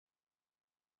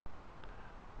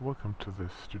Welcome to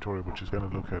this tutorial, which is going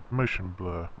to look at motion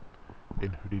blur in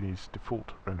Houdini's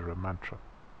default renderer Mantra.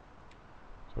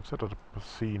 So I've set up a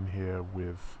scene here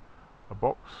with a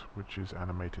box which is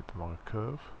animated along a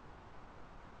curve,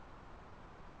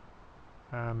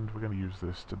 and we're going to use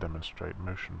this to demonstrate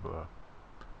motion blur.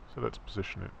 So let's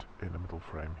position it in the middle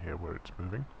frame here where it's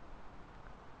moving,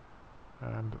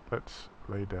 and let's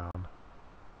lay down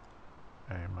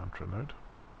a Mantra node.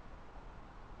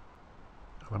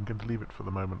 I'm going to leave it for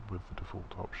the moment with the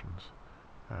default options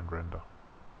and render.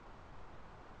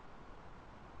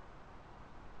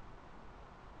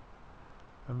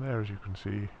 And there, as you can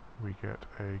see, we get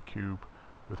a cube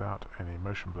without any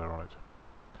motion blur on it.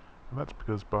 And that's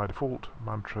because by default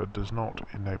Mantra does not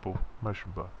enable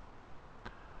motion blur.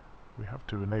 We have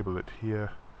to enable it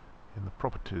here in the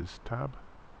Properties tab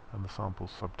and the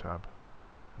Samples sub-tab,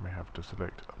 and we have to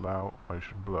select Allow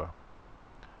Motion Blur.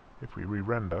 If we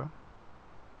re-render,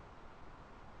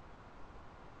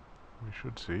 we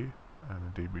should see, and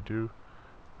indeed we do,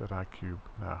 that our cube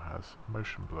now has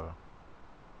motion blur.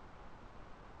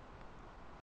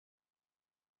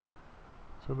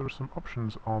 So there are some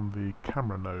options on the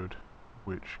camera node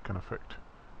which can affect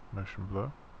motion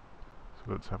blur.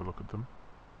 So let's have a look at them.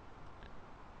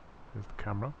 Here's the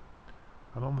camera.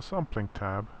 And on the sampling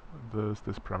tab there's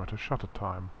this parameter shutter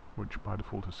time, which by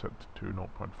default is set to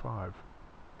 0.5.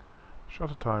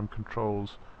 Shutter time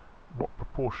controls what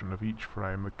proportion of each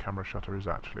frame the camera shutter is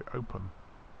actually open.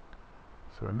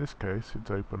 So in this case it's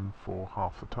open for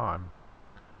half the time.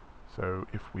 So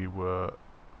if we were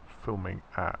filming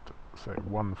at, say,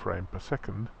 1 frame per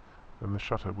second, then the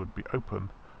shutter would be open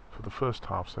for the first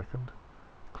half second,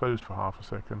 closed for half a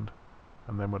second,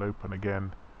 and then would open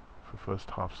again for the first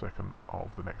half second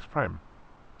of the next frame.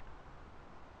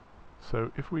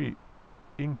 So if we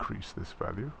increase this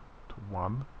value to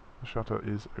 1, the shutter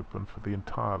is open for the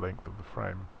entire length of the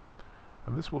frame,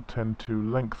 and this will tend to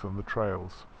lengthen the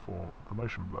trails for the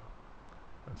motion blur.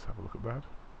 Let's have a look at that.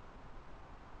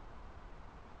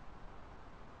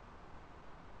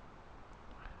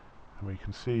 And we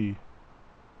can see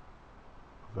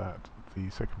that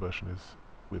the second version is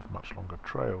with much longer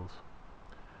trails.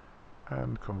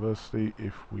 And conversely,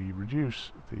 if we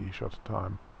reduce the shutter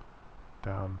time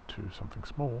down to something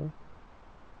small,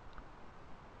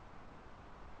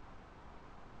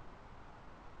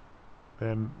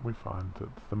 then we find that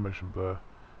the motion blur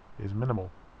is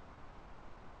minimal.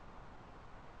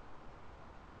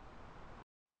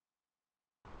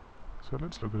 So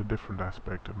let's look at a different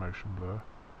aspect of motion blur,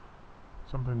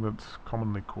 something that's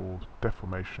commonly called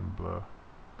deformation blur.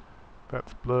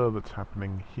 That's blur that's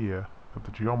happening here at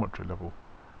the geometry level,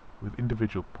 with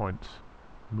individual points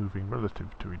moving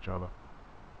relative to each other.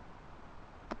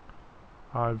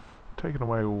 I've taken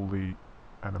away all the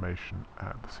animation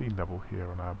at the scene level here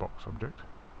on our box object.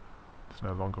 It's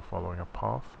no longer following a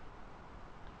path,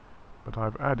 but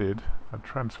I've added a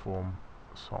transform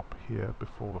SOP here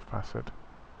before the facet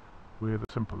with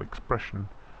a simple expression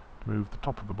to move the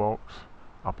top of the box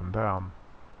up and down.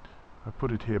 I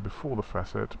put it here before the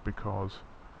facet because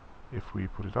if we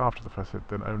put it after the facet,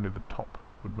 then only the top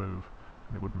would move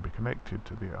and it wouldn't be connected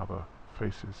to the other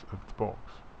faces of the box.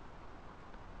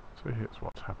 So here's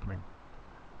what's happening.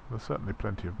 There's certainly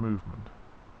plenty of movement.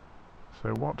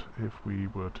 So what if we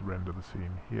were to render the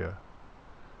scene here?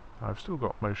 I've still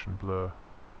got motion blur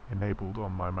enabled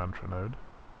on my Mantra node,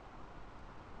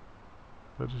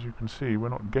 but as you can see we're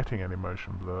not getting any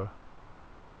motion blur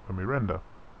when we render.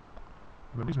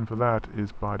 And the reason for that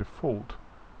is by default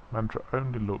Mantra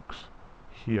only looks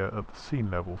here at the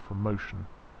scene level for motion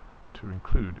to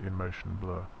include in motion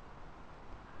blur.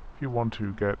 If you want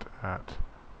to get at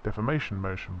deformation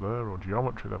motion blur or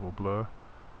geometry level blur,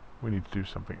 we need to do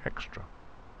something extra.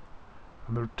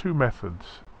 And there are two methods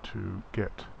to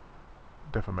get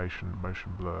deformation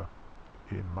motion blur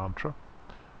in Mantra.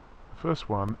 The first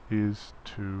one is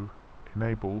to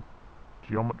enable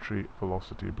geometry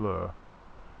velocity blur.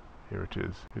 Here it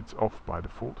is. It's off by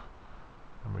default,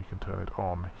 and we can turn it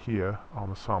on here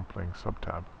on the sampling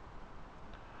sub-tab.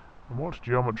 And what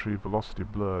geometry velocity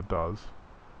blur does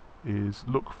is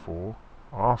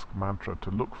ask Mantra to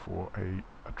look for a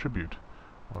attribute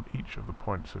on each of the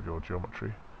points of your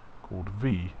geometry called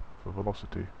v for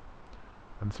velocity.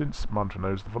 And since Mantra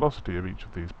knows the velocity of each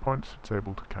of these points, it's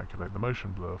able to calculate the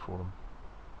motion blur for them.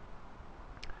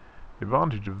 The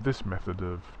advantage of this method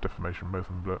of deformation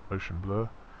motion blur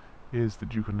is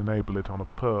that you can enable it on a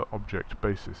per object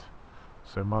basis,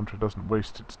 so Mantra doesn't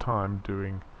waste its time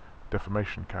doing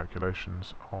deformation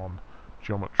calculations on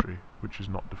geometry which is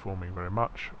not deforming very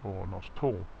much or not at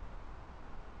all.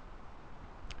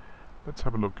 Let's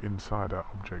have a look inside our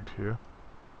object here.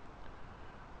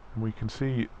 And we can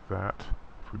see that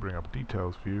if we bring up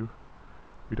details view,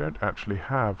 we don't actually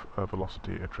have a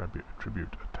velocity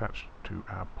attribute attached to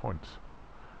our points.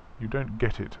 You don't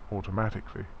get it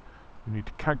automatically. You need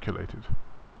to calculate it,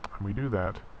 and we do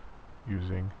that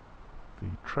using the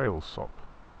trail SOP.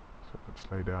 So let's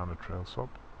lay down a trail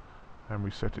SOP, and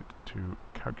we set it to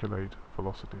calculate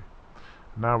velocity.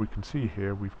 Now we can see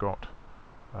here we've got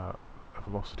a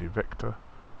velocity vector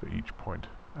for each point,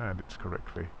 and it's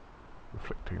correctly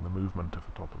reflecting the movement of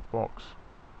the top of the box.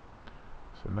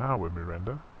 So now when we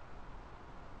render,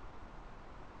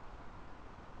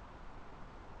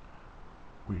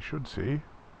 we should see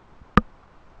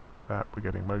that we're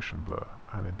getting motion blur,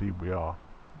 and indeed we are.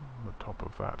 The top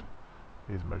of that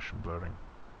is motion blurring.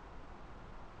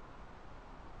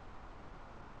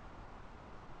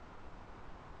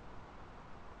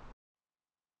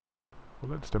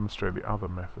 Well, let's demonstrate the other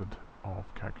method of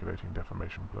calculating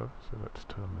deformation blur, so let's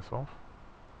turn this off.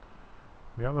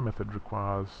 The other method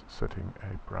requires setting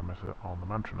a parameter on the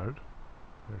mantra node.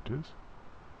 There it is.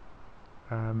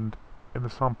 And in the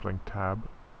sampling tab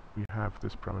we have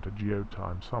this parameter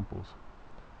geoTimeSamples.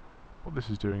 What this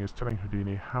is doing is telling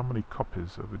Houdini how many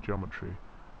copies of the geometry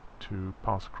to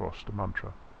pass across to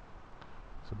mantra.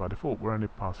 So by default we're only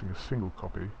passing a single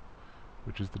copy,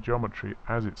 which is the geometry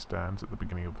as it stands at the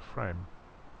beginning of the frame.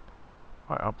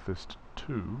 If I up this to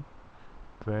 2,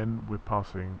 then we're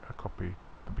passing a copy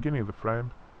at the beginning of the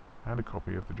frame and a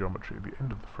copy of the geometry at the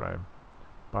end of the frame.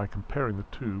 By comparing the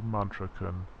two, mantra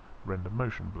can render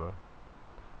motion blur.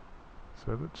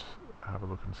 So let's have a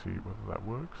look and see whether that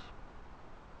works.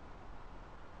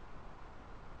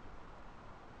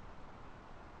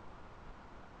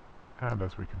 And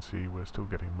as we can see, we're still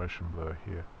getting motion blur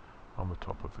here on the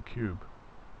top of the cube.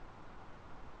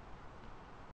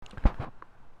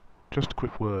 Just a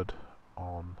quick word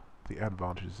on the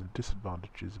advantages and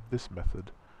disadvantages of this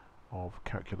method of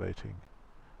calculating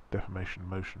deformation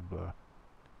motion blur.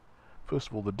 First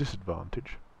of all, the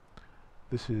disadvantage.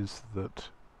 This is that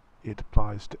it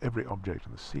applies to every object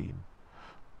in the scene.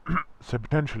 So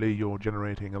potentially you're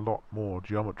generating a lot more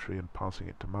geometry and passing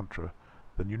it to mantra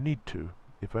than you need to,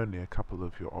 if only a couple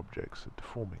of your objects are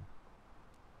deforming.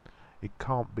 It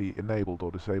can't be enabled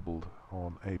or disabled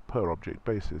on a per object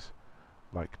basis,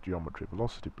 like geometry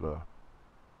velocity blur.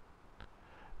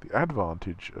 The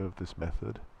advantage of this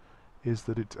method is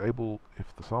that it's able,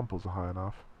 if the samples are high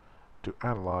enough, to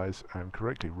analyze and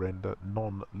correctly render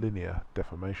non-linear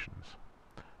deformations,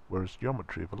 whereas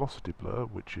geometry velocity blur,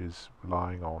 which is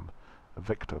relying on a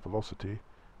vector velocity,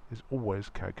 is always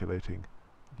calculating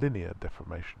linear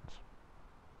deformations.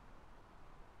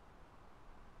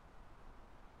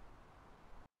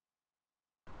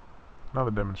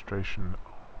 Another demonstration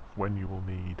of when you will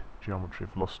need geometry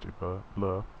velocity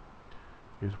blur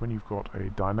is when you've got a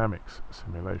dynamics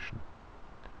simulation.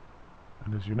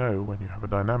 And as you know, when you have a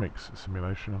dynamics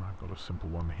simulation, and I've got a simple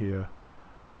one here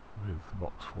with the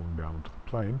box falling down onto the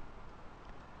plane,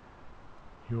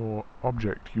 your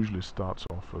object usually starts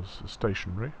off as a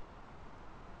stationary,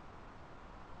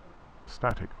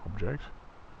 static object,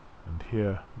 and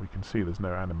here we can see there's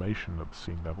no animation at the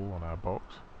scene level on our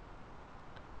box.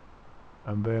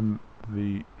 And then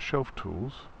the shelf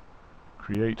tools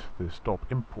create this DOP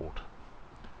import,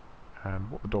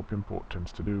 and what the DOP import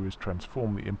tends to do is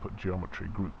transform the input geometry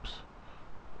groups,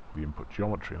 the input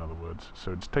geometry in other words.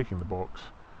 So it's taking the box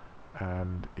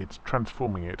and it's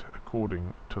transforming it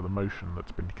according to the motion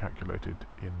that's been calculated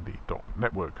in the DOP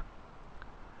network.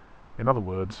 In other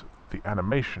words, the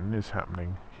animation is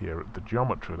happening here at the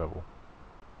geometry level.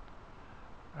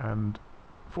 And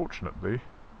fortunately,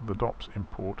 the DOPS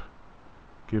import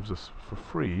gives us for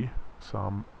free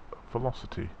some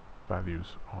velocity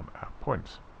values on our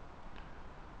points.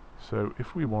 So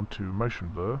if we want to motion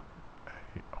blur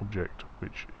an object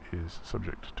which is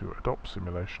subject to a DOP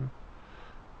simulation,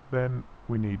 then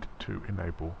we need to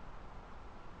enable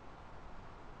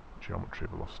geometry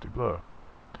velocity blur.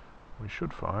 We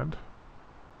should find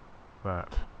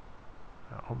that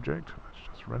our object, let's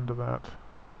just render that,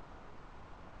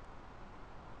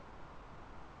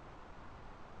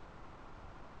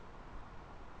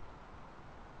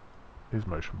 is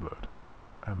motion blurred,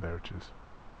 and there it is.